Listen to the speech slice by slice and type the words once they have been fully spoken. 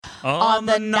On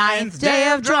the 9th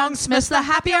day of Drunksmith, the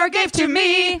happy hour gave to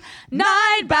me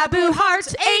 9 babu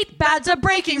hearts, 8 bads of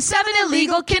breaking, 7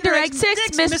 illegal Kinder eggs,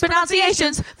 6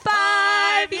 mispronunciations,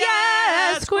 5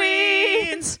 yes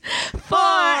queens, 4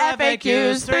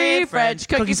 FAQs, 3 French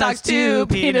cookie socks, 2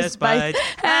 penis bites,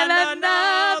 and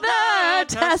another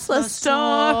Tesla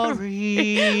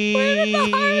story. Where did the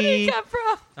harmony come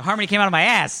from? The harmony came out of my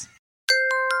ass.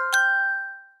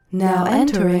 Now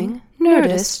entering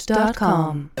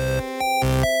Nerdist.com.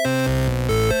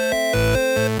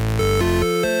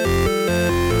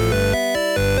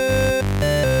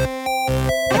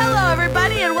 Hello,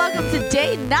 everybody, and welcome to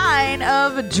day 9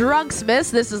 of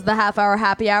Drunksmith. This is the half-hour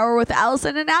happy hour with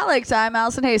Allison and Alex. I'm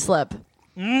Allison Hayslip.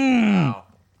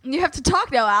 You have to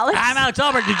talk now, Alex. I'm Alex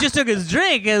Albert, who just took his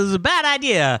drink. It was a bad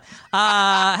idea.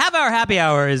 Half-hour happy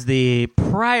hour is the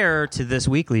prior to this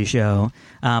weekly show.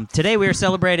 Today we are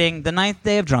celebrating the 9th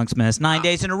day of Drunksmith, 9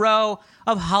 days in a row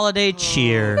of holiday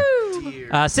cheer.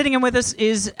 Sitting in with us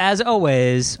is, as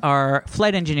always, our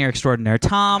flight engineer extraordinaire,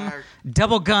 Tom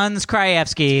Double Guns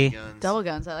Krajewski. Double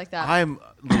guns, I like that. I'm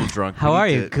a little drunk. How are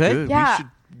you? Good? Yeah.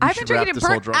 I've been drinking it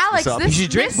burnt. Alex,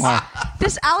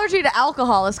 this allergy to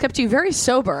alcohol has kept you very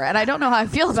sober, and I don't know how I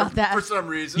feel about that. For some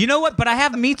reason. You know what? But I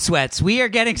have meat sweats. We are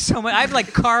getting so much. I have like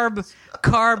carb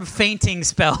fainting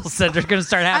spells that are going to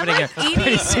start happening I'm like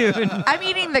pretty soon. I'm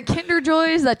eating the Kinder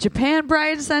Joys that Japan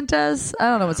Bride sent us. I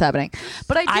don't know what's happening,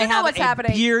 but I do know what's happening.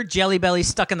 I have a beer Jelly Belly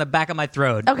stuck in the back of my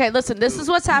throat. Okay, listen. This is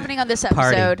what's happening on this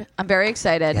episode. Party. I'm very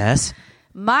excited. Yes.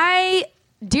 My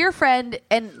dear friend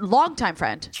and longtime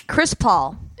friend, Chris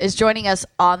Paul, is joining us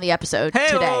on the episode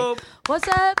today. What's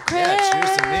up, Chris? Yeah,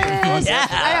 cheers to me. Yeah.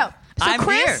 I know. So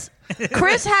I'm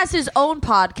Chris has his own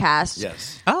podcast.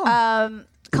 Yes. Oh.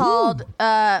 Called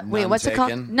None what's it called?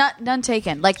 Taken? None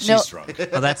taken. Like She's drunk.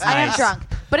 Oh, that's I am nice. drunk,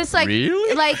 but it's like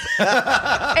Really? like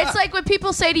it's like when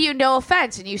people say to you "no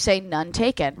offense" and you say "none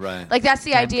taken." Right. Like that's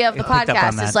the idea of the I picked up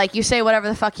on podcast. that. Is like you say whatever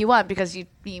the fuck you want because you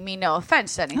mean no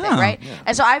offense to anything, Oh, right? Yeah.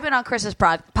 And so I've been on Chris's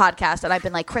podcast, and I've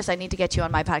been like, Chris, I need to get you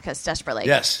on my podcast desperately.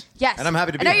 Yes. Yes. And I'm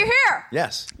happy to be And now here. you're here.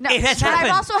 Yes. No, It has but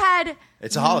happened. I've also had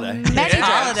It's a holiday. many It's a drinks.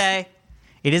 holiday.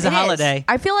 It is a It holiday.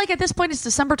 I feel like at this point it's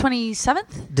December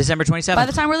 27th. December 27th. By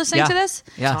the time we're listening to this,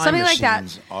 Yeah. something like that.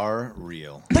 Machines are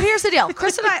real. But here's the deal,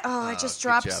 Chris and I. Oh, I just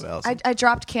dropped. job, Allison. I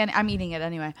dropped candy. I'm eating it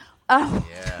anyway. Oh,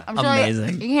 Yeah. I'm really,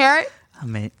 Amazing. You can hear it. I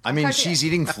mean, I mean, Okay. she's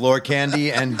eating floor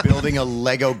candy and building a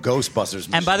Lego Ghostbusters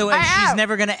machine. and by the way, I she's am.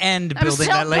 never going to end I'm building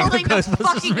still that Lego building the Ghostbusters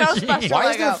fucking machine. Ghostbusters. why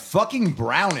is Lego. there fucking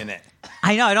brown in it?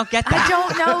 I know. I don't get that. I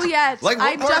don't know yet. Like, what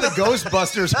I part just, of the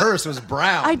Ghostbusters hearse was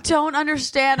brown? I don't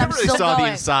understand. I'm I really still saw going.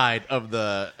 the inside of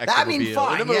the I mean, Exomobile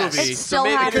fine, in the yes. movie. It's still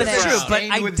maybe happening. That's true, but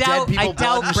Stained I with dead doubt people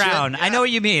blood and shit. brown. I know what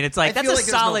you mean. It's like, I that's feel a like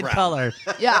there's no solid brown. color.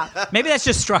 Yeah. Maybe that's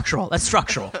just structural. That's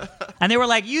structural. And they were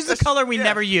like, use the color we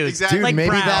never use. exactly. Dude, Like maybe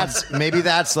brown.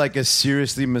 that's like a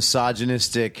seriously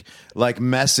misogynistic like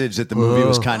message that the movie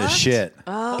was kind of shit.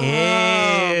 Ew.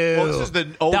 Well, this is the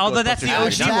old Although that's the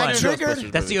Ghostbusters OG movie, one. not the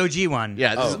Ghostbusters That's the movie. OG one.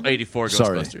 Yeah, this is 84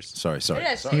 Sorry. Ghostbusters. Sorry.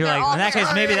 It is. You're They're like, all in that case,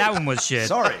 there. maybe that one was shit.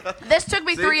 Sorry. This took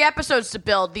me 3 episodes to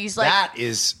build. These like That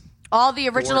is all the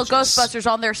original gorgeous. Ghostbusters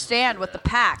on their stand with the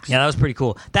packs. Yeah, that was pretty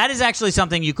cool. That is actually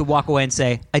something you could walk away and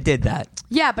say, I did that.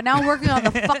 Yeah, but now I'm working on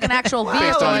the fucking actual Well,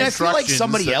 vehicle. I mean, I feel like instructions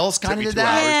somebody that else took kind of me did 2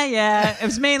 that. hours. Yeah. It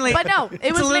was mainly. But no, it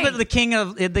it's was a little me. bit of the king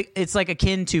of. It's like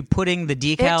akin to putting the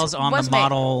decals It on was the me.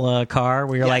 model car,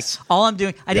 where you're Yes. like, all I'm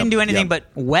doing, I didn't do anything yep.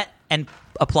 but wet and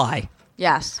apply,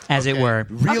 Yes. as it were.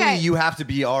 Really, Okay. you have to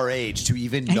be our age to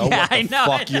even know Yeah, what the I know.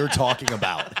 fuck you're talking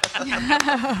about.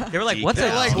 They were like, what's a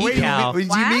Decal. decal?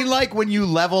 Do you mean like when you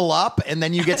level up and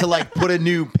then you get to like put a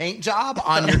new paint job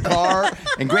on your car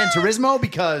in Gran Turismo?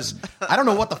 Because I don't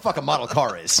know what the fuck a model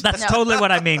car is. That's No. totally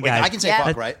what I mean, Wait, guys. I can say Yeah.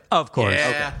 fuck, right? Of course.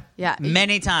 Yeah. Yeah.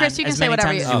 Many times. Chris, you can as say many whatever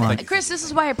times you as you want. want. Chris, this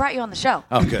is why I brought you on the show.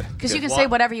 Oh, good. Because you Good. can say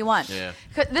whatever you want. Yeah.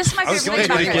 'Cause This is my was favorite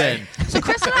gonna thing do about it Chris. So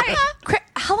Chris and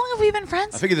how long have we been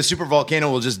friends? I figure the super volcano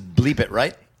will just bleep it,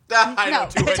 right? I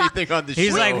don't No. do anything on the show.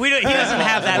 He's like, he doesn't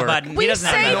have that Work. button. We He doesn't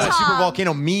say have I know that what button. Tom. super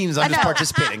volcano means. I'm I just know.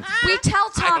 participating. We tell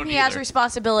Tom don't he has either.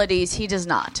 responsibilities. He does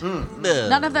not.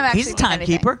 None of them actually He's a mean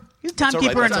anything. timekeeper. He's a all right,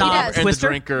 timekeeper and that's all right. knob He does. and the twister.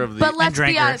 drinker of the. But let's be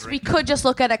drinker. honest, we could just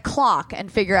look at a clock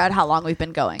and figure out how long we've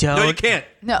been going. Don't- No, you can't.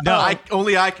 No.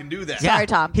 Only I can do that. Yeah. Sorry,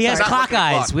 Tom. He has Sorry. clock Not looking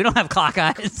eyes. clock. We don't have clock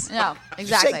eyes. No, Did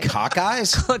you exactly. say cock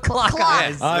eyes? Clock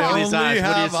eyes. I Look at his only eyes. What do you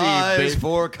have see, eyes babe?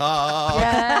 for cock.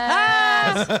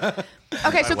 Yes.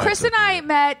 Okay, so wife Chris and I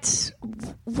met,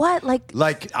 what, like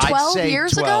Like, I'd 12 say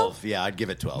years 12. Yeah, I'd give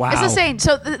it 12. Wow. It's insane.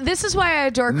 So this is why I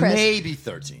adore Chris. Maybe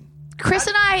 13. Chris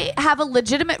and I have a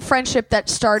legitimate friendship that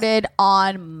started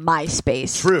on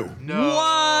MySpace. True.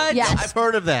 What? Yes. I've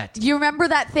heard of that. You remember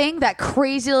that thing, that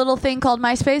crazy little thing called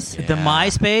MySpace? The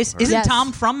MySpace? Isn't Yes.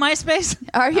 Tom from MySpace?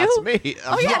 Are you? That's me.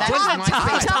 Oh yeah, that's Tom.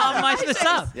 MySpace. Tom MySpace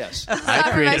up. Yes.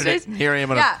 I created it. MySpace? Here I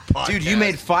am on Yeah. a podcast. Dude, you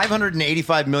made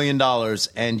 $585 million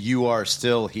and you are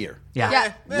still here.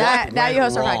 Yeah. Yeah. Now you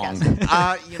host our Wrong.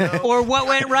 podcast. Or what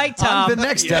went right, Tom? On the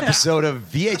next episode of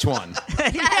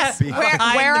VH1, Yes.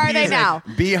 Behind Where the are they music. now?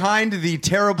 behind the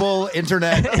terrible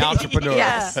internet entrepreneurs.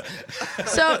 Yes.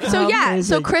 So yeah.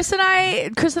 So Chris and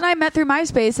I met through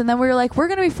MySpace, and then we were like, we're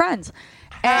gonna be friends.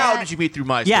 How And- did you meet through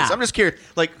MySpace? Yeah. I'm just curious.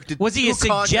 Like, Was he a I was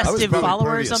suggestive probably follower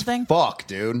or pervy as something? Fuck,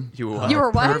 dude. You were You were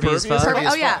what? Pervy as fuck.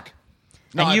 Pervy- Oh yeah. Fuck.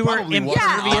 No, And I you were probably impervious?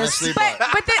 wasn't, Yeah, honestly,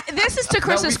 but this is to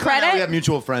Chris's we found out we have credit.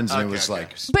 mutual friends, and it was Okay. like,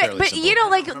 But fairly simple.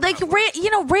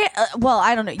 you know, well,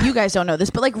 I don't know. You guys don't know this,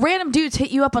 but like random dudes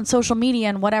hit you up on social media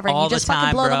and whatever, and All you the just time,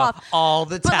 fucking blow them bro. off. All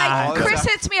the But time. like Chris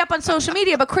hits me up on social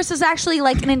media, but Chris is actually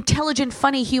like an intelligent,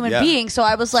 funny human Yeah. being. So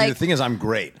I was See, like, the thing is, I'm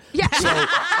great. yeah.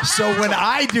 So when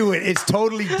I do it, it's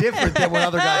totally different than when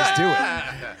other guys do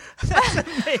it.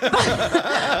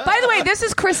 By the way, this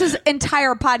is Chris's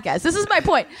entire podcast. This is my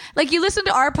point. Like, you listen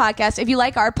to our podcast. If you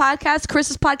like our podcast,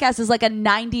 Chris's podcast is like a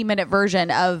 90-minute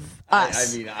version of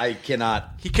us. I mean, I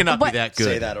cannot He cannot But- be that good.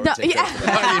 say that or No, take yeah. that for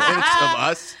that. 90 minutes of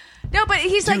us. No, but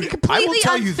he's like a Dude, I will completely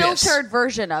tell you this. unfiltered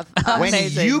version of When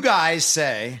amazing. you guys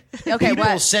say Okay, people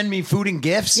what? send me food and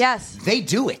gifts, Yes. they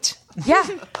do it. Yeah.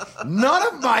 None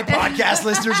of my podcast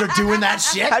listeners are doing that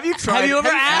shit. Have you tried? Have you ever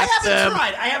I asked haven't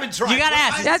tried. I haven't tried. You gotta But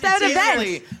ask. I'm That's at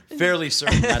fairly- fairly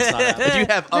certain that's not happening. If you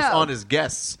have us No. on as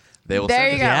guests, they will There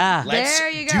send you us. go. Yeah. Let's There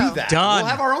you go. do that. Done.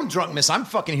 We'll have our own drunk miss. I'm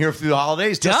fucking here through the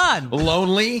holidays. Just Done.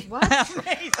 Lonely.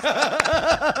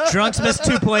 Drunksmith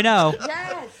 2.0.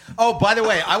 Yes. Oh, by the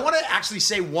way, I want to actually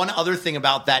say one other thing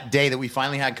about that day that we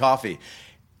finally had coffee.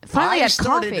 Finally I had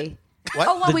started- coffee. What?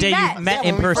 Oh, well, The we day met. you met Yeah,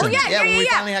 in when we person. Oh, yeah, Yeah, when yeah, we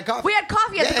yeah. finally had coffee. We had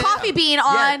coffee at Yeah, the yeah, Coffee yeah. Bean Yeah,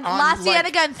 on La like-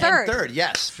 Cienega and Third. And Third,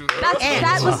 yes.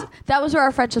 That was where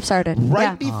our friendship started. Right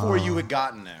Yeah. before you had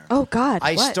gotten there. Oh, God.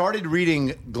 I what? started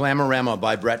reading Glamorama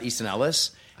by Bret Easton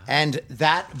Ellis, and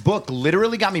that book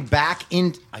literally got me back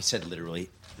in. I said literally.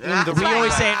 In the We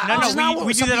always say, no, Which is no, not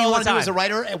we do something that you all want the to do as a time.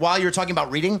 writer while you're talking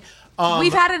about reading.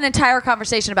 We've had an entire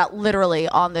conversation about literally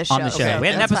on this show. On the show. so We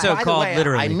had an that's episode fine. By the called way,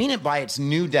 literally. I mean it by its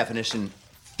new definition,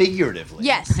 figuratively.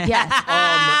 Yes, yes.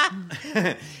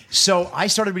 So I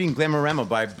started reading Glamorama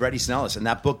by Bret Easton Ellis, and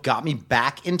that book got me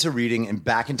back into reading and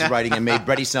back into writing and made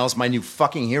Bret Easton Ellis my new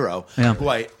fucking hero, Yeah. who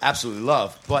I absolutely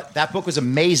love. But that book was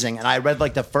amazing, and I read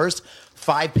like the first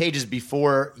 5 pages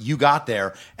before you got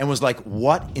there and was like,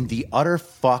 what in the utter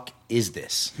fuck is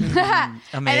this? And then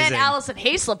Amazing. Allison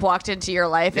Hayslip walked into your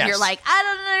life, and Yes. you're like, I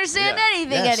don't understand Yeah.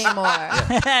 anything Yes.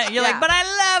 anymore. You're like, but I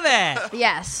love it.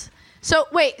 Yes. So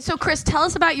wait, so Chris, tell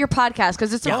us about your podcast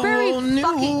because it's a very Whole new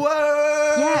fucking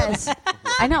world. yes.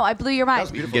 I know, I blew your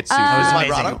mind. Get sued. That was I amazing.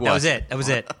 brought up That was it. That was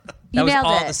it. You That was nailed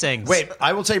all it. the sings. Wait,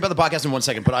 I will tell you about the podcast in 1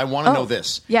 second, but I want to know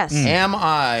this. Yes. Am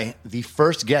I the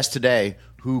first guest today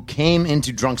who came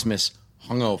into Drunksmith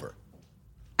hungover?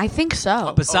 I think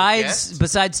so.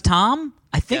 Besides Tom,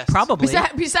 I think Yes. probably.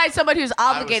 Besides someone who's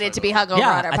obligated to be hungover Yeah,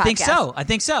 on our podcast. I think so. I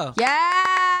think so.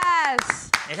 Yes.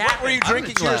 It What were you I'm gonna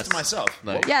drinking cheers last? to myself.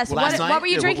 Night. Yes. Last What night? were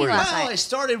you Yeah, what drinking were you- last Well, I night?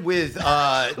 started with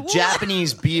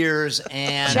Japanese beers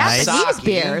and Japanese sake.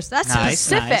 beers. That's Nice,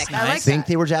 specific. nice, I nice. like I think that.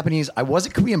 they were Japanese. I was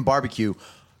at Korean barbecue,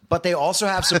 but they also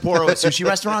have Sapporo sushi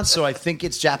restaurants, so I think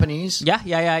it's Japanese. Yeah.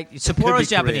 Sapporo's Korean.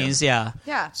 Japanese, yeah.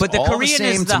 Yeah. But the all the Korean same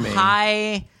is to the me.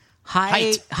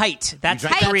 height. That's the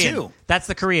drank that Korean. too. That's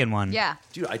the Korean one. Yeah.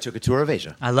 Dude, I took a tour of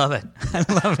Asia. I love it. I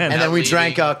love it. And then we leading-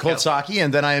 drank cold sake,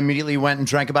 and then I immediately went and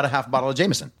drank about a half bottle of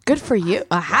Jameson. Good for you.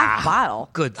 A half bottle.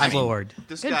 Good mean, Lord.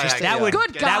 This Good guy, just- That would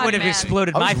Good that God, would have man.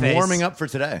 exploded I my was face. warming up for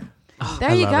today.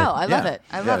 There you go. love I it. love Yeah. it.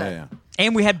 I love it. Yeah.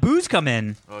 And we had booze come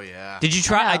in. Oh yeah. Did you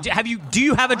try? I know. Have you? Do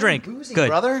you have a drink? boozing, Good,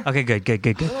 brother. Okay, good. Don't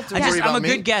have to I worry I'm about a me.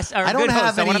 good guest or I a don't good host.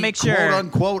 have I want to any make sure. quote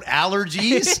unquote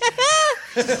allergies.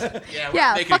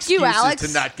 Yeah, Make fuck you, excuses Alex.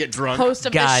 To not get drunk. Host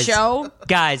of Guys, this show.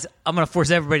 guys, I'm gonna force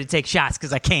everybody to take shots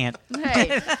because I can't. Hey.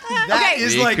 That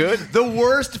is You like could. the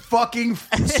worst fucking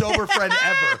sober friend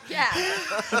ever. Yeah.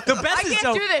 The best I is can't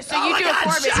so. do this, so Oh you my do God,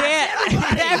 it for me.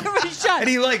 Can't. Everybody shut. And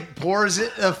he like pours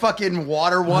it, a fucking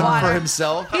water one Water. for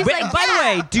himself. He's Wait, like, by the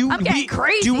 "Yeah, way, do I'm getting we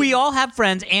crazy." do we all have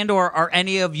friends and/or are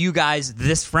any of you guys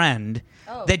this friend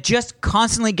that just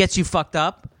constantly gets you fucked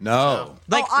up? No.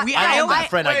 Like Oh, I am always- that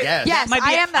friend, I guess. Yes, might be-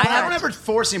 I am that I I friend. don't ever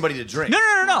force anybody to drink.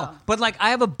 No. But like, I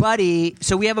have a buddy.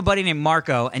 So we have a buddy named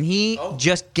Marco, and he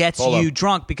just gets Hold you up.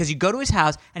 drunk because you go to his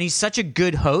house, and he's such a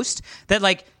good host that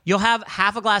like you'll have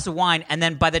half a glass of wine, and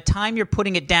then by the time you're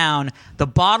putting it down, the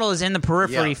bottle is in the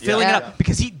periphery, filling it up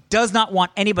because he does not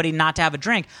want anybody not to have a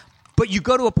drink. But you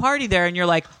go to a party there, and you're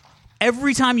like,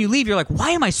 every time you leave, you're like, why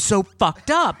am I so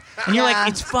fucked up? And you're like,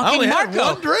 it's fucking only had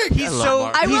Marco. one drink. He's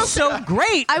so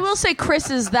great. I will say Chris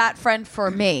is that friend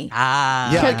for me.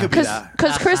 Yeah, it could be that.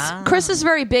 Because Chris is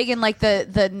very big in like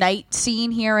the night scene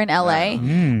here in LA,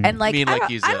 and like You mean like I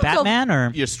he's don't a feel- Batman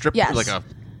or You're stripped Yes. like a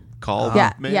call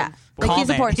yeah, man? yeah. Like call he's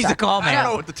a man? porn He's star. a call I man. don't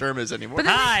know what the term is anymore. But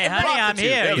then- Hi, honey, I'm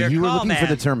here. You're You were call looking man.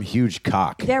 for the term huge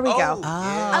cock. There we go. Listen,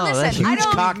 I Huge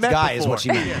don't cocked guy is what she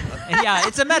meant. Yeah,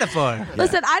 it's a metaphor.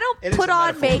 listen. I don't put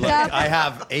on makeup. I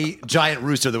have a giant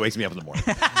rooster that wakes me up in the morning.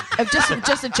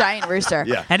 Just a giant rooster.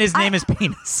 Yeah. And his name is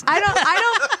Penis. I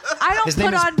don't His name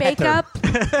put is on Petter. makeup.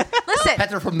 Listen,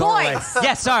 Petter from boys, Norway.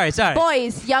 Yes, sorry.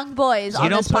 boys, young boys. You on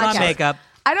don't this put on podcast. makeup.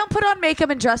 I don't put on makeup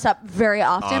and dress up very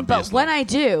often, but Obviously. when I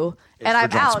do, and for I'm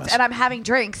Drunk out Smiths. and I'm having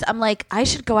drinks, I'm like, I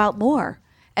should go out more.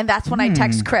 And that's when I Hmm.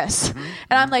 text Chris,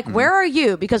 and I'm like, "Where are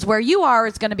you? Because where you are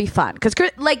is going to be fun." Because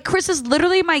Chris is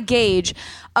literally my gauge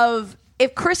of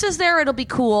if Chris is there, it'll be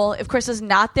cool. If Chris is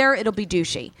not there, it'll be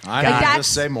douchey. I Like, know. that's-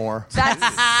 Just say more.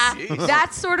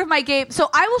 That's sort of my game. So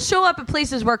I will show up at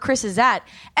places where Chris is at,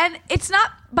 and it's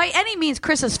not by any means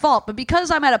Chris's fault, but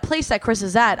because I'm at a place that Chris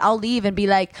is at, I'll leave and be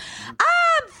like,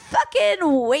 I'm fucking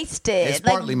wasted. It's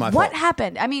like, partly my what fault.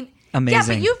 happened? I mean, yeah,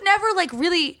 Amazing. but you've never like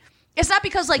really. It's not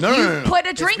because like No, you no. put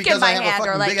a It's drink because in my I have hand a or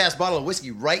fucking like. big ass bottle of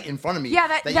whiskey right in front of me. Yeah,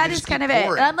 that you that just is kind keep of it.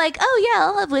 pouring. And I'm like, oh yeah,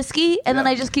 I'll have whiskey, and then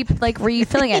I just keep like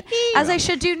refilling it, as I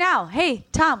should do now. Hey,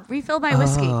 Tom, refill my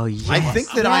whiskey. Oh, yes. I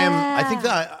think that I am. I think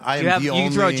that I am You, have, the you only.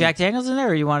 can throw Jack Daniels in there,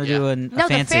 or you want to do a No,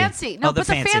 fancy? the fancy. No, oh, put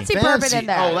the fancy bourbon in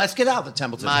there. Oh, let's get out the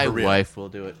Templeton. My for real. wife will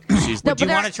do it. She's No, Would you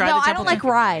but wanna there- try no, the I don't Templeton? like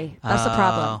rye. That's the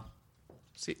problem.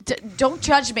 See, Don't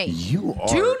judge me. You are.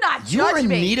 Do not You are judge in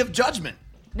me. need of judgment.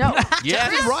 No. yeah.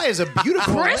 Templeton Rye is a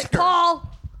beautiful Chris liquor.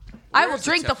 Paul. I will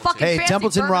drink the fucking Hey, fancy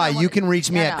Templeton bourbon Rye, I you want. can reach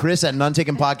me Yeah, at no.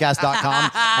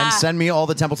 chris@nuntakenpodcast.com and send me all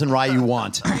the Templeton Rye you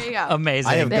want. There you go.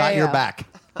 Amazing. I have There got you your go. back.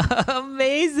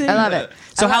 Amazing. I love it.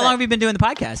 So I love how long it. have you been doing the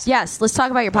podcast? Yes, let's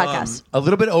talk about your podcast. A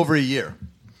little bit over a year.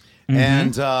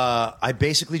 And I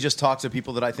basically just talk to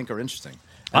people that I think are interesting. And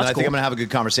That's I think cool. I'm going to have a good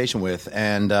conversation with.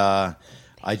 And I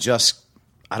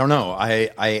don't know.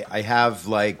 I have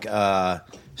like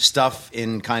stuff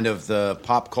in kind of the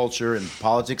pop culture and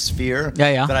politics sphere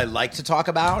Yeah. that I like to talk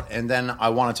about. And then I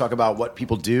want to talk about what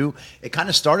people do. It kind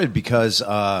of started because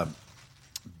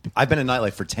I've been in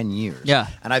nightlife for 10 years. Yeah.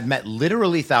 And I've met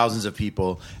literally thousands of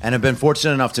people and have been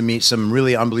fortunate enough to meet some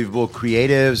really unbelievable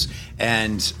creatives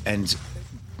and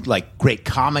like great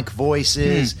comic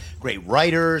voices, great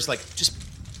writers, like just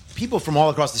people from all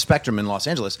across the spectrum in Los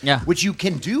Angeles, Yeah. which you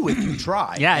can do if you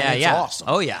try. Yeah, and yeah, it's yeah. awesome.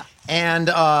 Oh, yeah. And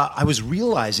I was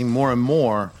realizing more and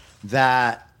more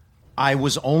that I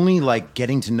was only like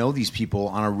getting to know these people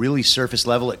on a really surface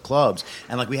level at clubs,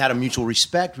 and like we had a mutual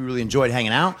respect. We really enjoyed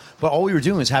hanging out, but all we were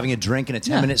doing was having a drink and a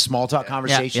 10-minute small talk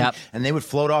conversation. Yep. And they would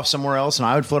float off somewhere else, and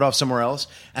I would float off somewhere else.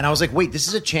 And I was like, wait, this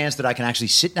is a chance that I can actually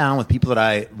sit down with people that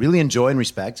I really enjoy and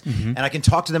respect, and I can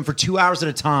talk to them for 2 hours at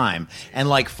a time and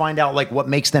like find out like what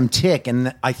makes them tick.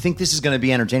 And I think this is going to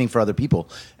be entertaining for other people.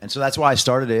 And so that's why I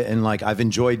started it. And like I've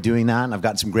enjoyed doing that, and I've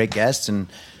gotten some great guests. And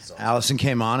Allison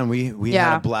came on, and we Yeah.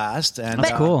 had a blast. And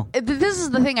That's cool. This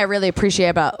is the thing I really appreciate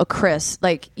about Chris.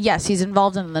 Like, yes, he's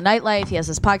involved in the nightlife. He has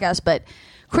this podcast, but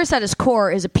Chris at his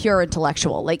core is a pure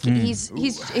intellectual. Like he's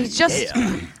just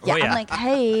Yeah. yeah. yeah. I'm like,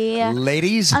 hey,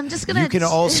 Ladies, I'm just gonna- you can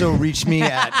also reach me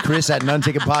at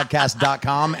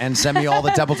chris@nuntakenpodcast.com and send me all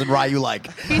the Templeton Rye you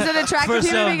like. he's an attractive For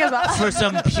human being as well. for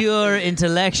some pure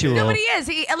intellectual. No, but he is.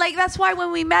 He like that's why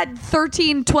when we met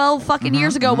 13, 12 fucking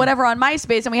years ago, whatever, on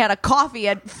MySpace, and we had a coffee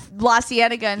at La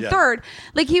Cienega and Yeah. Third,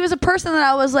 like he was a person that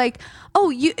I was like, oh,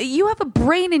 you have a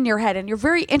brain in your head, and you're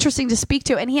very interesting to speak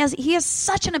to, and he has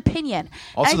such an opinion.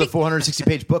 Also, And the I think-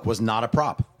 460-page book was not a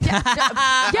prop.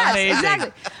 yes, Amazing.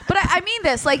 exactly. But I mean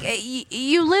this, like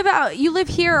you live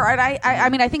here, and I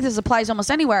mean I think this applies almost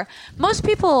anywhere. Most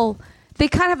people, they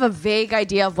kind of have a vague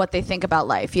idea of what they think about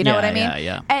life. You know Yeah, what I mean?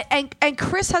 yeah. And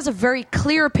Chris has a very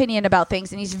clear opinion about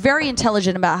things, and he's very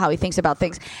intelligent about how he thinks about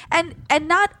things. And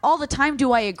not all the time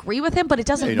do I agree with him, but it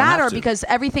doesn't you don't have matter to. because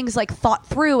everything's like thought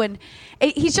through. And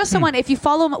he's just someone. If you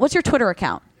follow him, what's your Twitter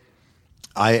account?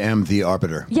 I am the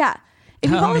arbiter. Yeah. If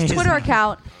you follow his Amazing. Twitter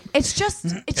account, it's just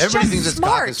Everybody thinks it's cock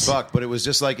smart. as fuck, but it was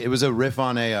just like it was a riff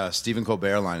on a Stephen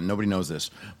Colbert line. And nobody knows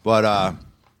this, but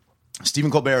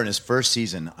Stephen Colbert in his first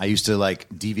season, I used to like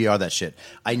DVR that shit.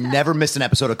 I never missed an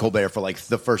episode of Colbert for like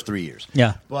the first 3 years.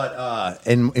 Yeah. But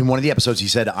in one of the episodes, he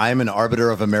said, "I am an arbiter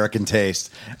of American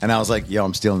taste," and I was like, "Yo,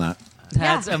 I'm stealing that."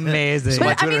 That's amazing. So my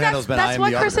But, I mean, Twitter handle's been that's I am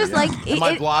what the Chris Arbiter, is like. And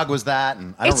my blog was that,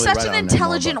 and I don't It's really such write an on it anymore,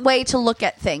 intelligent but- way to look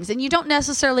at things, and you don't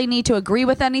necessarily need to agree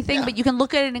with anything, Yeah. but you can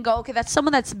look at it and go, okay, that's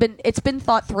someone that's been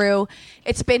thought through,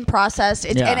 it's been processed,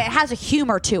 and it has a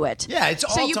humor to it. Yeah, it's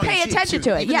all so you tongue in pay cheek, attention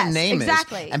too. to it. Even Yes, the name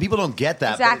exactly. is, and people don't get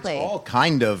that. Exactly. But it's all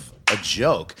kind of a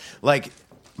joke. Like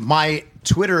my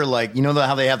Twitter, like you know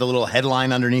how they have the little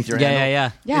headline underneath your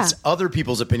handle. Yeah. It's other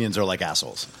people's opinions are like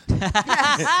assholes.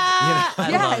 I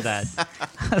love that.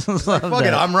 I love Fuck it,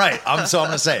 that. I'm right. So I'm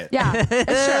gonna say it. Yeah,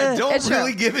 it's true. I don't It's true.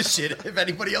 really give a shit if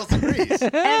anybody else agrees.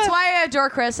 And it's why I adore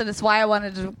Chris, and it's why I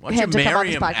wanted Why don't him you to come on marry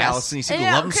this him, podcast. Allison? You seem to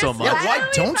Yeah, love him so Chris, much. Yeah, why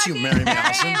don't you marry me,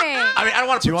 Allison? I mean, I don't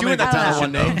want to Do you put want you me in to that tell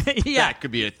one name. Yeah. That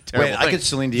could be a terrible Wait, thing. I could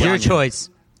Celine Dion. Your you. choice.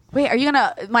 Wait, are you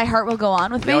gonna? My heart will go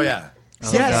on with me. Oh yeah. God.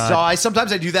 Yes. So I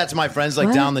sometimes I do that to my friends, like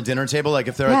What? down the dinner table, like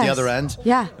if they're at the Yes. other end.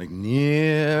 Yeah. Like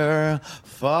near,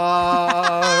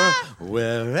 far,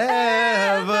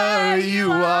 wherever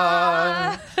you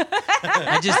are.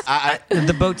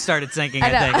 The boat started sinking, I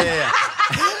I know. think. Yeah.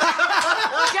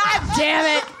 God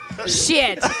damn it!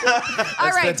 Shit. All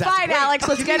right, fantastic. fine, Wait, Alex.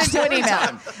 Let's get into an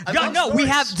email. No, we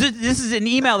have. This is an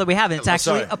email that we have. It's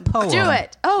actually sorry. a poem. Do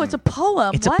it. Oh, it's a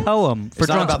poem. It's what? a poem for It's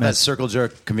not about that Drunksmith. Circle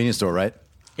Jerk convenience store, right?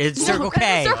 It's Circle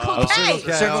K. Circle K. Circle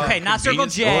K. Circle K, not Circle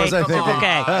Convenience J. store. What was I Circle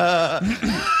thinking?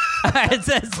 K. It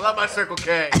says. I love my Circle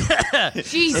K.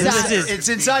 Jesus. This is- It's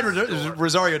inside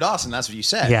Rosario Dawson. That's what you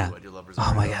said. Yeah. I do love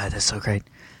Oh my God, that's so great.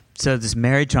 So this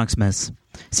married Drunksmiths.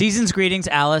 Season's greetings,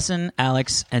 Allison,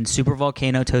 Alex, and Super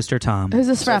Volcano Toaster Tom. Who's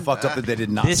this So from? fucked up that they did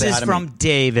not This say is hi to from me.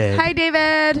 David. Hi,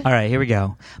 David. All right, here we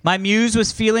go. My muse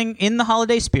was feeling in the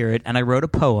holiday spirit, and I wrote a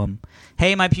poem.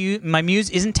 Hey, my muse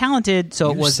isn't talented,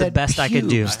 so it You was the said best I could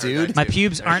do. pubes, dude. My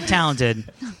pubes aren't talented.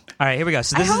 All right, here we go.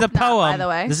 So this I is a hope not, poem. by the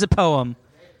way. This is a poem,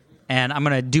 and I'm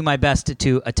going to do my best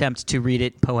to attempt to read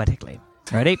it poetically.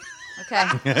 Ready?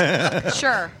 Okay.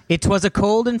 Sure. It was a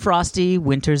cold and frosty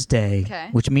winter's day, Okay.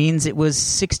 which means it was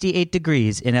 68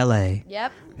 degrees in L.A.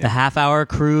 Yep. The half-hour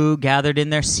crew gathered in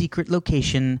their secret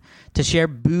location to share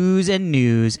booze and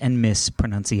news and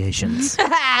mispronunciations.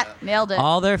 Nailed it.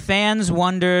 All their fans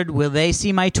wondered, will they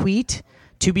see my tweet?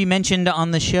 To be mentioned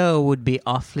on the show would be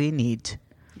awfully neat.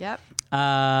 Yep.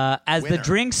 As the Winner.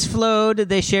 drinks flowed,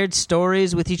 they shared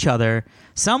stories with each other.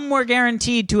 Some were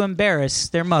guaranteed to embarrass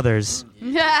their mothers.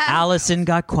 Allison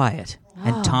got quiet,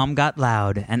 and Tom got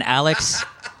loud, and Alex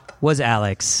was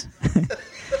Alex.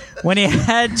 When he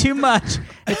had too much,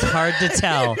 it's hard to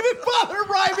tell. Bother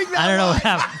rhyming that I don't know line. what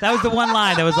happened. That was the one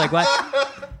line that was like,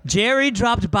 what? Jerry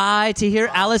dropped by to hear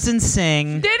Allison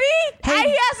sing. Did he? Hey-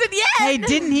 He hasn't yet. Hey,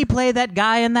 didn't he play that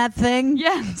guy in that thing?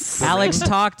 Yes. Alex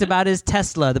talked about his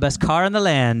Tesla, the best car in the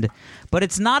land. But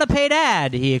it's not a paid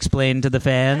ad, he explained to the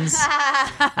fans.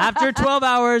 After 12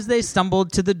 hours, they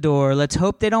stumbled to the door. Let's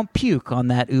hope they don't puke on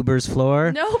that Uber's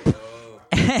floor. Nope.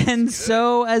 And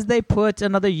so, as they put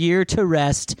another year to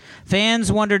rest,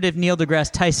 fans wondered if Neil deGrasse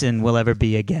Tyson will ever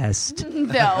be a guest.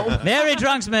 No. Merry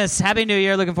Drunksmith. Happy New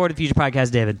Year. Looking forward to future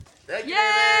podcast, David.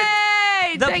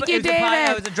 Yay! The- Thank you, it was a David.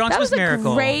 it was a Drunksmith that was a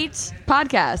miracle. great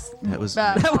podcast. That was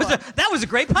That was a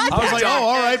great podcast. I was like, oh,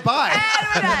 all right, bye.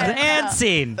 And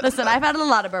scene. Listen, I've had a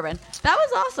lot of bourbon. That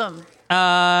was awesome.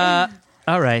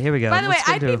 All right, here we go. By the way, Let's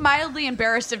go I'd to- be mildly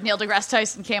embarrassed if Neil deGrasse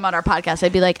Tyson came on our podcast.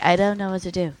 I'd be like, I don't know what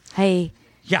to do. Hey,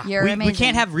 Yeah, you're we amazing.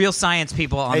 can't have real science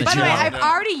people on Hey, the By show. the way, Yeah. I've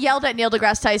already yelled at Neil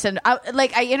deGrasse Tyson.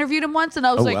 I interviewed him once, and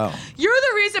I was Oh, like, wow. "You're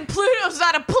the reason Pluto's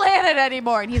not a planet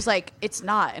anymore." And he was like, "It's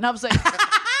not." And I was like,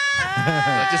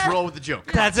 just roll with the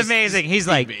joke. That's amazing. He's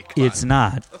like, me. Come on. it's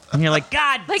not. And you're like,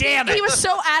 God damn it. he was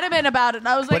so adamant about it. And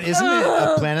I was like, But isn't it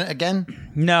a planet again?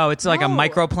 No, it's like a No.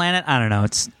 microplanet. I don't know.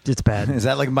 It's bad. Is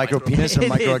that like micro penis or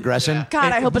microaggression?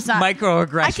 God, I hope it's not.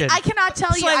 Microaggression. I cannot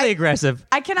tell you. Slightly aggressive.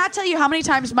 I cannot tell you how many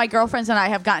times my girlfriends and I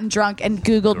have gotten drunk and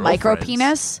Googled micro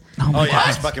penis. Oh yeah,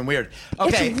 it's fucking weird.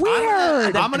 Okay, It's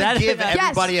weird. I'm gonna That- give Yes.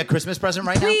 everybody a Christmas present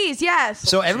right now. Please, yes.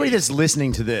 So everybody that's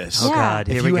listening to this, Oh, Yeah. God.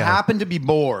 Here if we you go. happen to be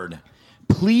bored,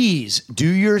 please do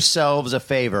yourselves a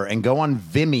favor and go on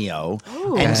Vimeo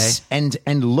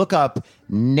and look up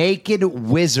 "Naked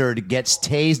Wizard Gets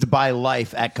Tased by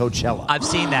Life at Coachella." I've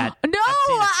seen that. No, I've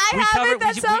seen it. I We haven't. covered-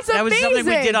 That sounds That was something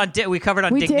we amazing. did on. We covered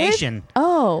on We Dick did? Nation.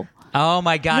 Oh. Oh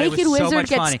my God! Naked it was so Wizard much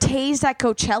gets funny. tased at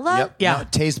Coachella? Yep. Yeah. No,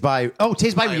 tased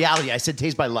by reality. I said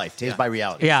tased by life. Tased by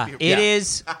reality. Yeah, it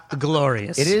is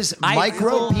glorious. It is I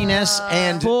micro penis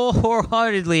and full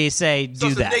wholeheartedly say So do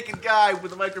it's a that. naked guy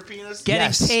with a micro penis. Getting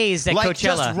tased at like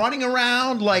Coachella. just running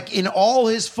around like in all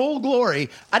his full glory.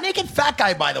 A naked fat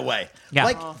guy, by the way. Yeah.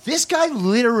 Like this guy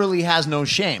literally has no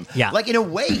shame. Yeah. Like in a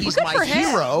way, he's good my for him.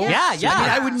 hero. Yeah, yeah. I mean,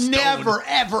 I would never,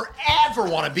 ever, ever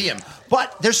want to be him.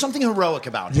 But there's something heroic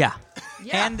about him. Yeah.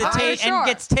 and the for sure. and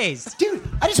gets tased. Dude,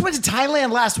 I just went to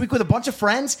Thailand last week with a bunch of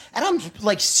friends, and I'm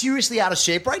like seriously out of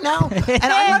shape right now. And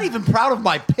I'm not even proud of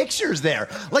my pictures there.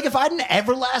 Like if I had an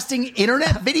everlasting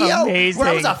internet video where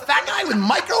I was a fat guy with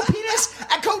micro penis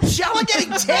at Coachella getting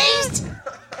tased.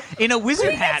 In a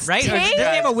wizard hat, right? Or does he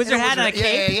have a wizard hat and a cape?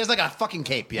 Yeah, he has like a fucking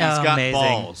cape. Yeah. Oh, Got amazing.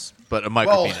 balls, but a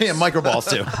micro Well, penis. yeah, micro balls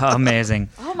too. Amazing.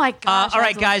 Oh my gosh. All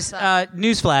right, guys.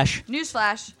 Newsflash.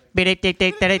 Newsflash.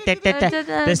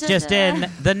 This just in.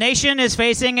 The nation is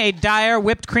facing a dire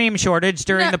whipped cream shortage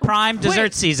during No, the prime wait.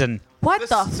 dessert season. What This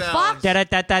the sounds- fuck? What are you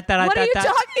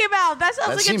talking about? That sounds That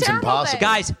like a seems terrible impossible. thing.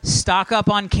 Guys, stock up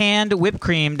on canned whipped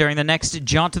cream during the next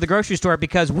jaunt to the grocery store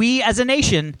because we, as a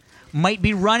nation, might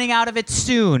be running out of it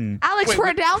soon. Alex, Wait, we're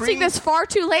whipped announcing cream? this far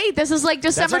too late. This is like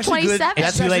December actually good. 27th.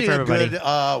 That's too late actually for a everybody.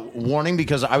 good warning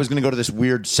because I was going to go to this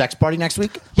weird sex party next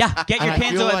week. Yeah, get your And I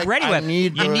cans feel of like Ready I Whip.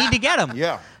 need You to- need to get them.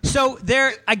 Yeah. So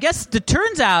I guess it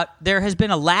turns out there has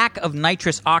been a lack of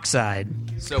nitrous oxide.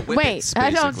 So whippets, Wait, I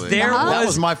don't- basically. There Huh? That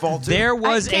was my fault, too. There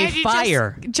was a Can't you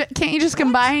fire. Can't you just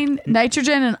combine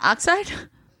nitrogen and oxide?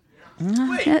 Wait,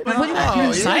 What do you Oh,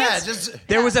 yeah, Science? just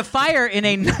There was a fire in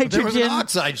a nitrogen there was an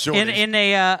oxide shortage. in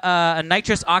a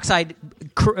nitrous oxide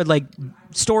like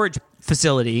storage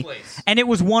facility, and it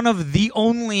was one of the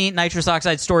only nitrous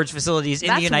oxide storage facilities in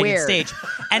the That's United weird. States,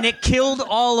 and it killed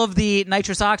all of the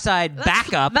nitrous oxide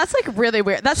backup. That's like really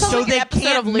weird. That sounds So like they an episode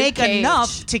can't of Luke make Cage.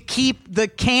 enough to keep the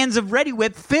cans of Ready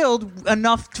Whip filled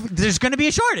enough. There's going to be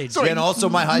a shortage. and also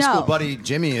my high No. school buddy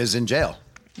Jimmy is in jail.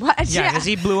 What? Yeah, because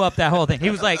he blew up that whole thing. He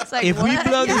was like, like, if we what?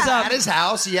 blow this Yeah. up, At his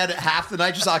house, he had half the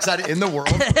nitrous oxide in the world.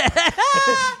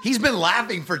 He's been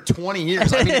laughing for 20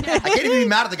 years. I mean, I can't even be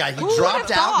mad at the guy. He dropped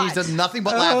would've out and he's thought? done nothing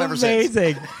but laugh ever since.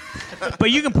 amazing. But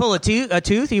you can pull a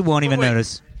tooth, he won't even Wait,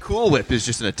 notice. Cool Whip is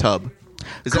just in a tub.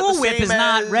 Is that Cool the Whip same is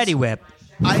not as- Ready Whip.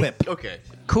 Whip. Okay.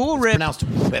 Cool Whip, Pronounced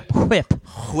whip. whip.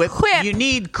 Whip. Whip. You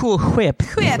need Cool Whip.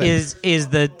 Whip. Is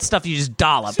the stuff you just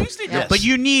dollop. Yes. But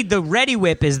you need the Ready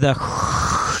Whip is the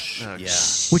Yeah.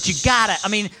 which you gotta. I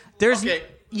mean, there's Okay.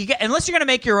 you get unless you're gonna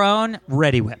make your own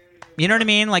Ready Whip. You know what I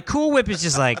mean? Like Cool Whip is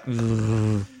just like,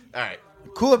 All right.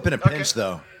 Cool Whip in a pinch,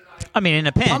 though. I mean, in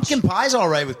a pinch. Pumpkin pie's all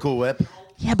right with Cool Whip.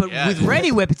 Yeah, but Yeah, with dude.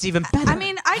 Ready Whip, it's even better. I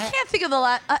mean, I can't think of the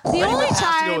the Ready only Whip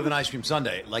has to go with an time. ice cream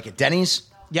sundae, like at Denny's.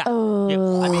 yeah. I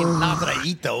mean, not that I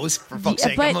eat those, for fuck's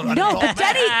sake. But I'm an no, adult but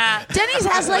man. Denny's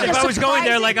has like If a I was going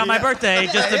there like on my surprising- birthday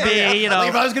just to be, you know. Like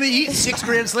if I was going to eat 6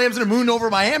 Grand Slams and a moon over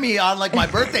Miami on like my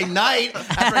birthday night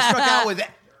after I struck out with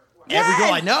every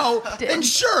girl I know, then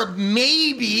sure,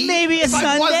 maybe. Maybe a if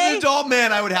I was sundae? an adult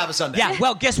man, I would have a sundae. Yeah,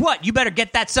 well, guess what? You better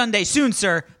get that Sunday soon,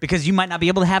 sir, because you might not be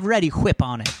able to have Ready Whip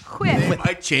on it. They Whip.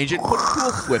 might change it. Put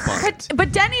Cool Whip on it.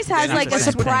 But Denny's has Then like a it's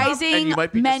like- and surprising you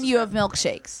might be menu of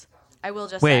milkshakes. I will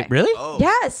just Wait, say. really? Oh.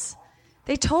 Yes,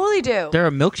 they totally do. They're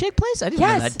a milkshake place? I didn't know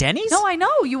Yes, that. Denny's? No, I know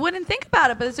you wouldn't think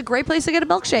about it, but it's a great place to get a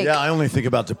milkshake. Yeah, I only think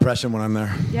about depression when I'm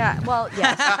there. Yeah, well,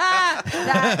 yes,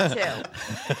 that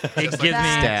too. It gives me.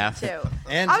 That Staff. too.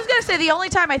 And- I was gonna say the only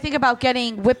time I think about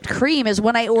getting whipped cream is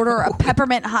when I order a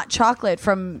peppermint hot chocolate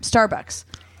from Starbucks.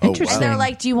 Interesting. And they're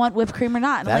like, "Do you want whipped cream or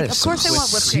not?" And I'm That like, is "Of course I some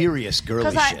want whipped cream." serious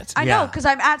girly shit. I Yeah. know because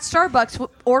I'm at Starbucks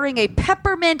ordering a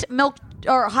peppermint milk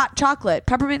or hot chocolate,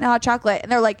 peppermint hot chocolate,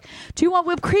 and they're like, "Do you want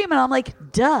whipped cream?" And I'm like,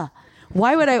 "Duh."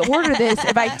 Why would I order this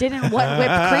if I didn't want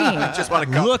whipped cream? Just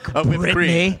want to Look, whipped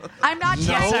Brittany. cream. I'm not Yes,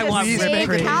 I trying want to whipped save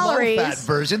cream. calories. Low-fat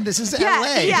version. This is Yeah,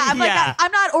 LA. yeah. I'm like, Yeah.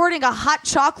 I'm not ordering a hot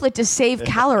chocolate to save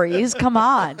calories. Come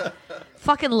on,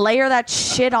 fucking layer that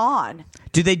shit on.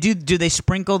 Do they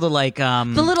sprinkle the like The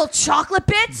little chocolate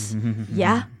bits.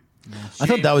 Yeah. I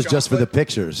thought that was just for the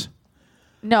pictures.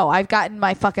 No, I've gotten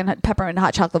my fucking peppermint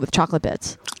hot chocolate with chocolate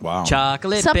bits. Wow.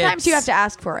 chocolate Sometimes bits? you have to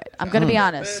ask for it. I'm going to be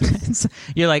honest.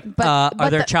 You're like, But- are but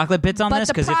there the- chocolate bits on but this?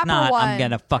 the Because if proper not, I'm one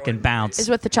gonna fucking bounce. Is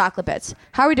with the chocolate bits.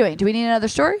 How are we doing? Do we need another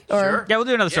story? Or Sure. Yeah, we'll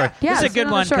do another story. Yeah, This is a let's do good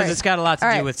another one because story. it's got a lot to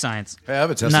All do right. with science. Hey, I have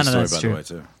a Tesla None of story, that's by true. the way,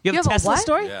 too. You have a a Tesla what?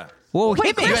 story? Yeah. Whoa, Wait,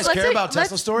 hit me. You Chris, guys let's care see- about let's-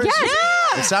 Tesla stories?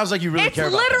 Yes. It sounds like you really It's care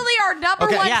about them. literally our number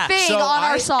Okay, one yeah, thing so on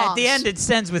our I- songs. At the end,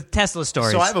 it ends with Tesla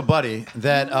stories. So I have a buddy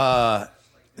that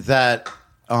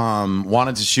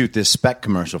wanted to shoot this spec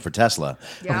commercial for Tesla.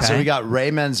 Yeah. Okay. So he got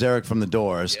Ray Manzarek from The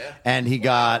Doors, and he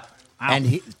got.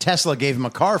 And Tesla gave him a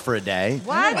car for a day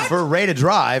for Ray to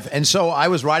drive. And so I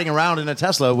was riding around in a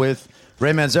Tesla with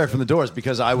Ray Manzarek from The Doors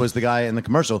because I was the guy in the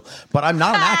commercial. But I'm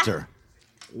not an actor.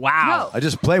 wow. No. I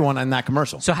just play one in that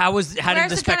commercial. So how did Where's the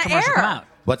it spec gonna commercial air? come out?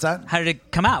 What's that? How did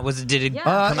it come out? Did it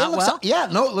come It out looks, well? yeah,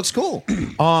 no, it looks cool. You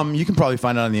can probably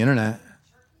find it on the internet.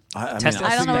 I Tesla.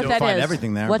 I don't know you what don't that find is.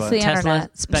 everything there. What's but the Tesla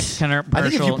internet? spec commercial I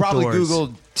think if you probably doors.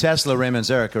 Googled Tesla Ray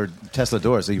Manzarek or Tesla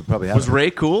Doors, you probably have Was it.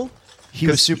 Ray cool? He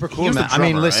was super cool, he was man. the I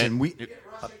mean, drummer, listen, right?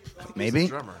 maybe.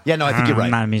 drummer. Yeah, no, I think you're I'm right.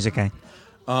 not a music guy.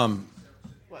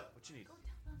 What you need?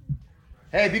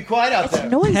 Hey, be quiet out It's there.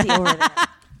 noisy over there.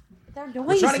 They're noisy.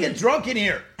 We're trying to get drunk in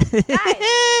here. Guys,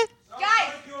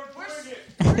 we're shooting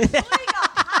a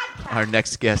podcast. Our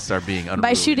next guests are being unruly.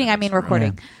 By shooting, I mean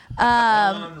recording.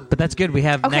 But that's good. We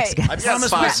have Okay. next I guest.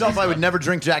 promised fine. myself I would never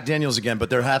drink Jack Daniels again, but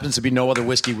there happens to be no other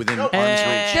whiskey within arm's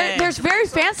reach. There's very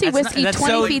fancy That's not- whiskey that's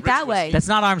 20 so- feet that way. That's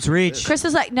not arm's reach. Chris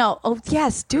is like, no. Oh,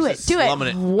 yes, do it. is Do slumming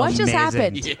it. it. What just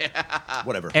Amazing. happened?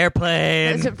 Whatever.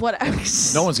 Airplane. What?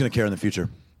 No one's going to care in the future.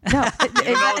 No. You know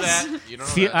that. You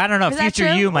don't know that. I don't know. Is that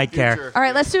Future true? you might care. Future. All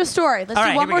right, let's do a story. Let's All do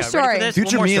right, one here we more go. Ready for story. this?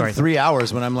 Future One more me story. in 3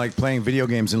 hours when I'm like playing video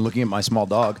games and looking at my small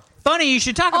dog. Funny, you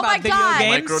should talk Oh about my video God.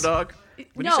 games. Micro dog.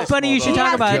 When No. say Funny, small you should He dog, talk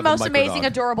has about the it. You have a most micro amazing,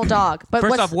 dog. adorable dog. But First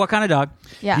what's, off, what kind of dog?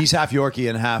 yeah. He's half Yorkie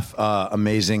and half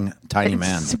amazing tiny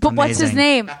man. But what's his Amazing.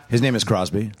 name? His name is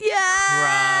Crosby.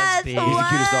 Yes. Crosby. He's the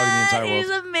cutest dog in the entire world. He's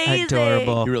amazing.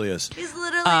 Adorable. He really is. He's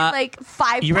literally like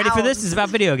 5 You ready for this? pounds. It's about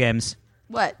video games.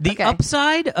 What? The Okay.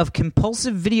 upside of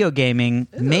compulsive video gaming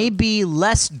may be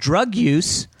less drug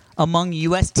use among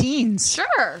U.S. teens.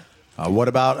 Sure. What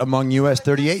about among U.S.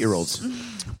 38-year-olds?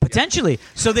 Potentially.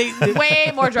 So they.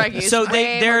 Way more drug use. So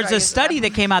Way more there's drug a use. study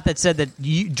that came out that said that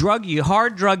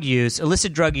hard drug use,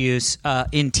 illicit drug use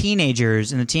in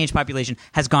teenagers in the teenage population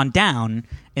has gone down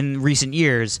in recent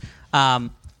years,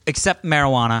 except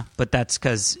marijuana. But that's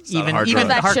because not a even hard even drug.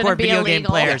 That hardcore shouldn't be video game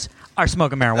illegal. players are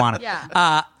smoking marijuana.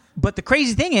 Yeah. But the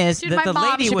crazy thing is Dude, that my the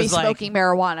mom lady should was be like, smoking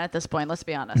marijuana at this point. Let's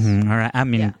be honest. all right. I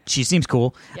mean, Yeah. she seems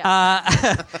cool.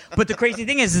 Yeah. But the crazy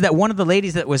thing is that one of the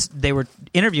ladies that they were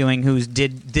interviewing, who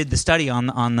did the study on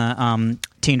the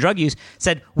teen drug use,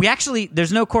 said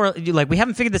there's no we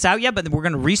haven't figured this out yet, but we're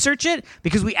going to research it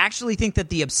because we actually think that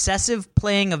the obsessive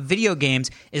playing of video games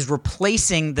is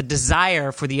replacing the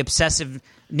desire for the obsessive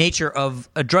nature of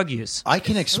a drug use. I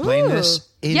can explain this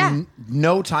in Yeah.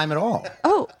 no time at all.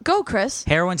 Oh, go, Chris.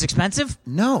 Heroin's expensive.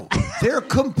 No, they're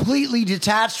completely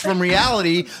detached from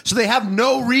reality, so they have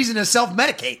no reason to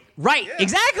self-medicate. Right,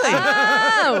 exactly.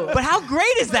 Oh. But how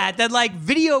great is that like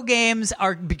video games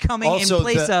are becoming in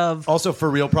place of Also, for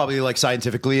real, probably like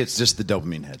scientifically, it's just the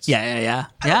dopamine hits. yeah.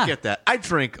 I don't get that. I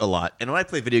drink a lot, and when I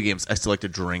play video games, I still like to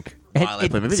drink while I It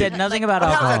play my video said games. nothing about How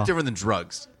is alcohol. that different than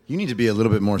drugs? You need to be a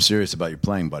little bit more serious about your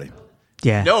playing, buddy.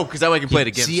 Yeah. No, because that way I can play it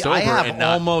again See, sober I have and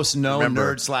not almost no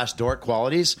remember. nerd/dork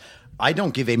qualities. I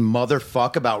don't give a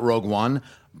motherfuck about Rogue One,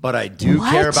 but I do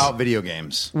What? care about video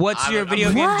games. What's your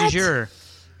video game What? du jour?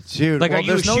 Dude, Like, well, are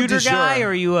you a there's no shooter du jour. guy, or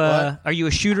are you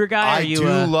a shooter guy? I Are you do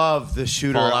a, love the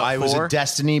shooter. Fallout I was 4? a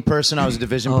Destiny person. I was a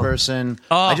Division person.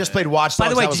 Oh. I just played Watch Dogs. By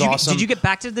the way, that was did you, awesome. did you get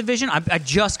back to the Division? I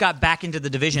just got back into the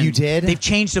Division. You did? They've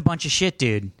changed a bunch of shit,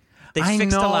 dude. They I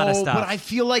fixed know, a lot of stuff. but I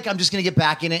feel like I'm just going to get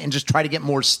back in it and just try to get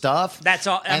more stuff. That's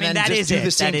all- I And mean, then that just is do it.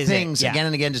 the same That is it. things Yeah. again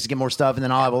and again just to get more stuff, and then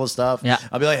I'll have all the stuff. Yeah.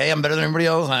 I'll be like, hey, I'm better than everybody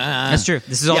else. That's true.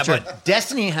 This is all true. But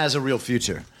Destiny has a real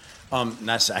future.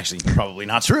 That's actually probably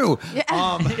not true.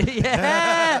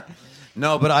 yeah.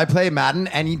 No, but I play Madden,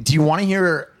 and do you want to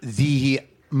hear the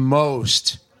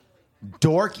most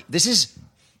dork? This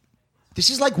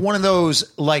is like one of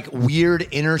those like weird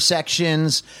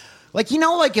intersections, like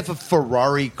like if a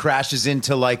Ferrari crashes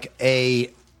into like a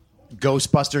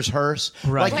Ghostbusters hearse,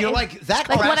 Right. like you're like that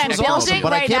Like crash what I'm was building awesome,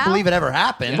 but I right can't now? believe it ever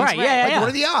happened. Right, yeah, Like, yeah. what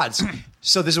are the odds?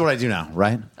 So this is what I do now,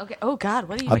 right? Okay. Oh, God.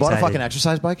 What are you I bought a excited. fucking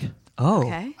exercise bike. Oh.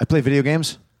 Okay. I play video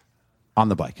games on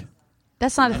the bike.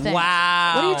 That's not a thing.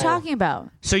 Wow. What are you talking about?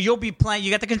 So you'll be playing. You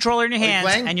got the controller in your you hands,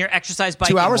 playing? and you're exercise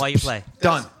biking 2 hours while you play.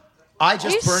 Done. I you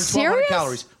just burned 1,200 serious?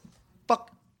 calories.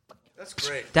 Fuck. That's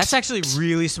great. That's actually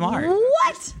really smart.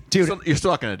 What? Dude, You're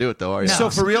still not going to do it, though, are you? so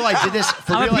for real, I did this.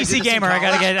 For I'm real, a I did PC this in gamer. I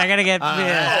gotta college. get.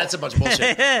 Yeah. That's a bunch of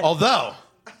bullshit. Although,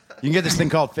 you can get this thing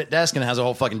called Fit Desk, and it has a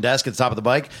whole fucking desk at the top of the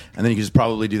bike, and then you can just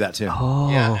probably do that too.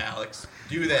 Yeah, Alex.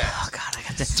 Do that. Oh God, I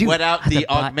got to Sweat out the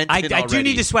Augmentin I do already.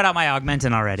 need to sweat out my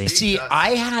Augmentin already. See,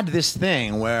 I had this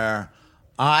thing where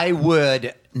I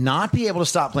would not be able to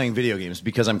stop playing video games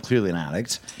because I'm clearly an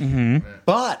addict,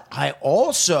 but I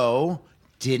also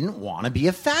didn't want to be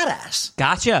a fat ass.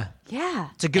 Gotcha. Yeah.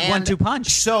 It's a good And 1-2 punch.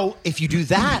 So if you do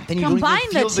that, then you don't Combine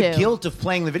even feel the the two. guilt of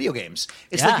playing the video games.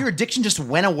 It's Yeah. like your addiction just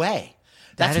went away.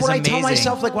 That's That is what I tell amazing.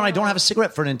 myself. Like when I don't have a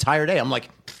cigarette for an entire day, I'm like,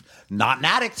 not an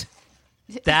addict.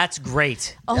 That's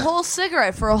great. A whole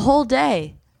cigarette for a whole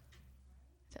day.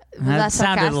 That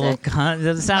sounded a little.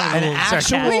 That sounded a An little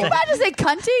actual- Were you sarcastic. about to say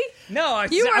cunty? No,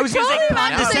 You were I was going to totally say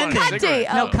about to say condescending.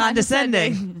 cunty. No, Oh,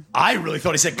 condescending. I really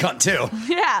thought he said cunt too.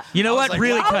 Yeah. You know I was what? like,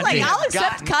 Really wow. I was like, cunty. I'll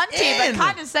accept Gotten cunty, in. but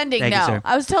condescending, Thank you, no. sir.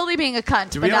 I was totally being a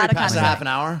cunt, Did but we not already a pass cunt. a half an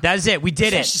hour? That is it. We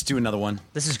did Let's it. just do another one.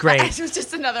 This is great. It was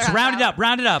just another Round it up.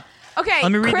 Round it up. Okay,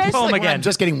 Let me read Chris, the poem Like when again. I'm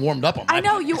just getting warmed up on my I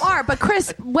know you are, but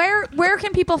Chris, where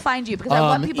can people find you? Because I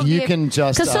want people to you can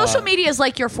just, because social media is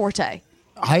like your forte.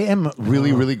 I am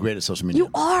really, really great at social media. You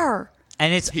are.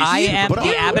 And it's I am but, the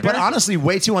Abiter. but honestly,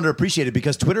 way too underappreciated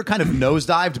because Twitter kind of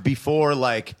nosedived before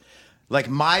like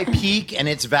my peak and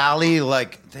its valley.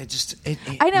 Like they just,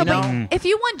 I know, you but if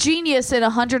you want genius in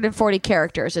 140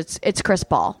 characters, it's Chris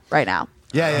Paul right now.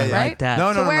 yeah. Right? that.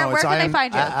 No, So where It's can I they am,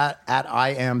 find you? At I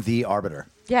am the arbiter.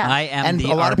 Yeah. I am And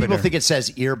the a lot of people arbiter. think it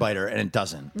says ear biter, and it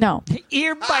doesn't. No.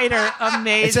 Ear biter,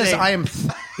 amazing. It says I am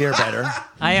ear biter.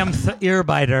 I am ear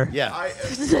biter. Yeah,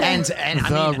 and I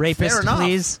The mean, rapist, fair enough.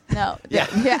 please. No. Yeah.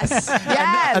 Yes.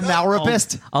 Yes. A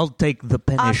malrapist. I'll take the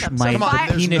penish Awesome. So mighty, come on,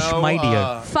 the there's penis no,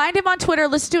 mightier. Find him on Twitter.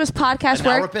 Listen to his podcast. A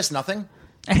Where? malrapist, nothing.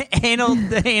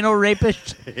 anal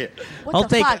rapist. What I'll the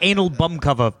take fuck? anal bum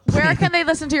cover. Where can they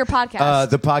listen to your podcast?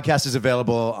 The podcast is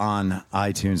available on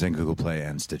iTunes and Google Play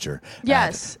and Stitcher.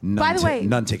 Yes. And By the way-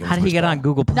 none taken. How did he get on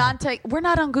Google Play? We're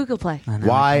not on Google Play.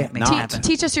 Why Make it not? happen.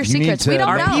 Teach us your You need secrets. to- We don't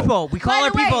Our know. people. We call By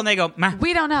our the way, people and they go, "Meh."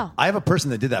 We don't know. I have a person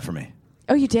that did that for me.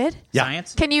 Oh, you did? Yeah.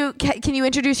 Science. Can you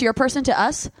introduce your person to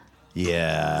us?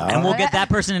 Yeah. And we'll get that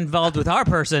person involved with our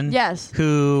person. Yes.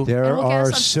 Who There And we'll get us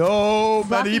are on so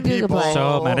many fucking Google people. Play.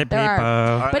 so many There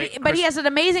are. people. But he has an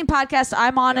amazing podcast.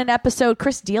 I'm on an episode.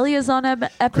 Chris D'Elia's on an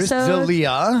episode.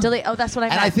 D'Elia. Oh, that's what I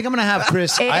meant. And I think I'm going to have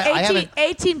Chris. I 18, haven't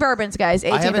 18 bourbons, guys.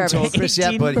 18 I haven't bourbons. told Chris yet,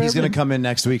 18 but he's going bourbon. to come in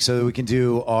next week so that we can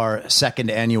do our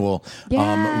second annual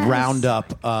Yes.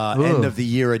 roundup, end of the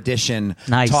year edition.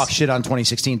 Nice. Talk shit on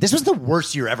 2016. This was the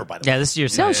worst year ever, by the way. Yeah, this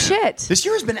year's No shit. This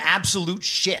year has been absolute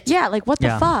shit. Yeah, like what the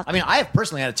Yeah. fuck? I mean, I have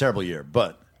personally had a terrible year,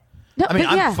 but no, I mean,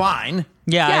 but yeah. I'm fine.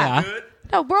 Yeah.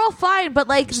 No, we're all fine, but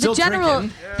like Still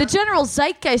drinking. the general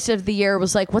zeitgeist of the year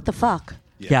was like, what the fuck?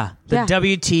 Yeah. The Yeah.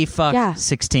 WT fuck Yeah.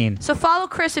 16. So follow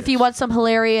Chris if you want some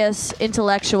hilarious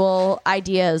intellectual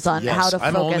ideas on Yes, how to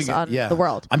I'm focus only- on yeah. the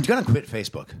world. I'm going to quit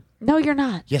Facebook. No, you're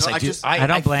not. Yes, No, I I do. just- I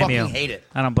don't blame fucking you. hate it.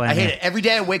 I don't blame I hate you. it. Every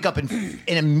day I wake up and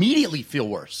immediately feel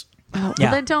worse. Well,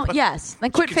 Yeah. then don't. Yes,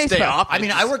 then quit You can Facebook. stay off. I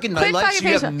mean, I work in Quit nightlife, so fucking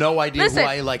you have Facebook. no idea Listen, who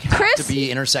I like have Chris- to be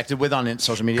intersected with on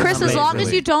social media. Chris, as long Really.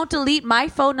 as you don't delete my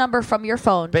phone number from your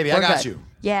phone, Baby, I we're got good. you.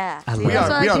 Yeah, See, love We that's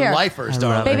it. what are I hear. lifers, I love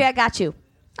darling. it. Baby, I got you.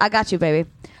 I got you, baby.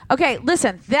 Okay,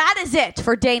 listen, that is it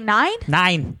for day 9.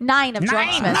 9. 9 of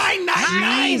Drunksmith. Nine.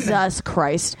 Jesus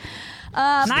Christ.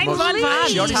 9 fun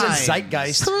She already fun. said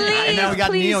zeitgeist. Please, and now we got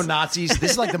please. neo-Nazis.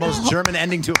 This is like the most German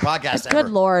ending to a podcast ever. Good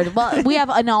Lord. Well, we have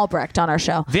an Albrecht on our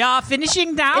show. We are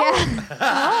finishing now.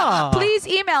 Please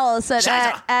email us at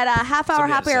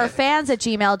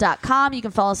halfhourhappyhourfans@gmail.com. You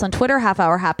can follow us on Twitter,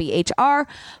 halfhourhappyhr.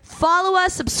 Follow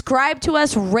us, subscribe to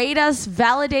us, rate us,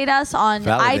 validate us on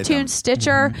Validate iTunes, them.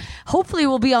 Stitcher. Hopefully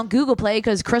we'll be on Google Play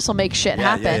because Chris will make shit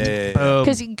happen. Yeah. Boom.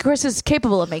 Because Chris is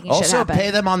capable of making shit Also, happen.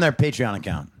 pay them on their Patreon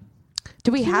account.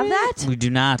 Do we have that? We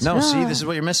do not. No, see, this is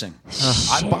what you're missing.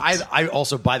 I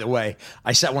also, by the way,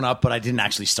 I set one up, but I didn't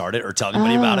actually start it or tell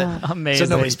anybody about it. Amazing. So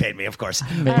nobody's paid me, of course.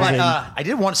 But I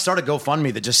did want to start a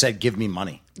GoFundMe that just said, give me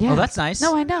money. Yeah. Oh, that's nice.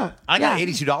 No, I know. I got Yeah.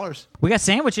 $82. We got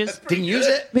sandwiches. Didn't use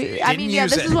it. I mean, yeah,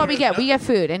 this is what we get. We get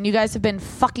food, and you guys have been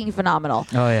fucking phenomenal.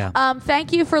 Oh, yeah.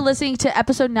 Thank you for listening to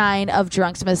episode 9 of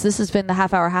Drunksmith. This has been the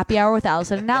Half Hour Happy Hour with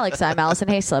Allison and Alex. I'm Allison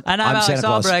Hayslip. And I'm I'm Alex Santa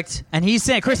Claus. Albrecht. And he's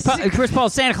Chris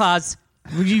Paul's Santa Claus.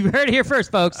 You heard it here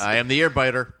first, folks. I am the ear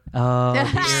biter. Son of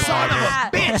a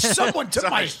bitch! Someone took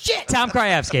my shit. Tom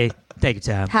Krajewski. Thank you,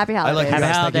 Tom. Happy I like holidays.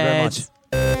 you Happy guys.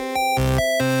 Thank you very holidays. much.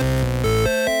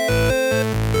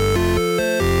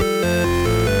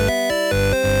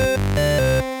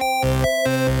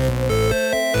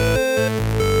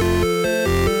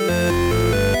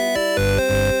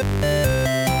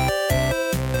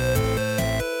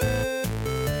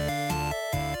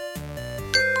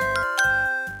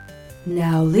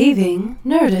 Now leaving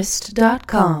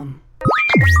Nerdist.com.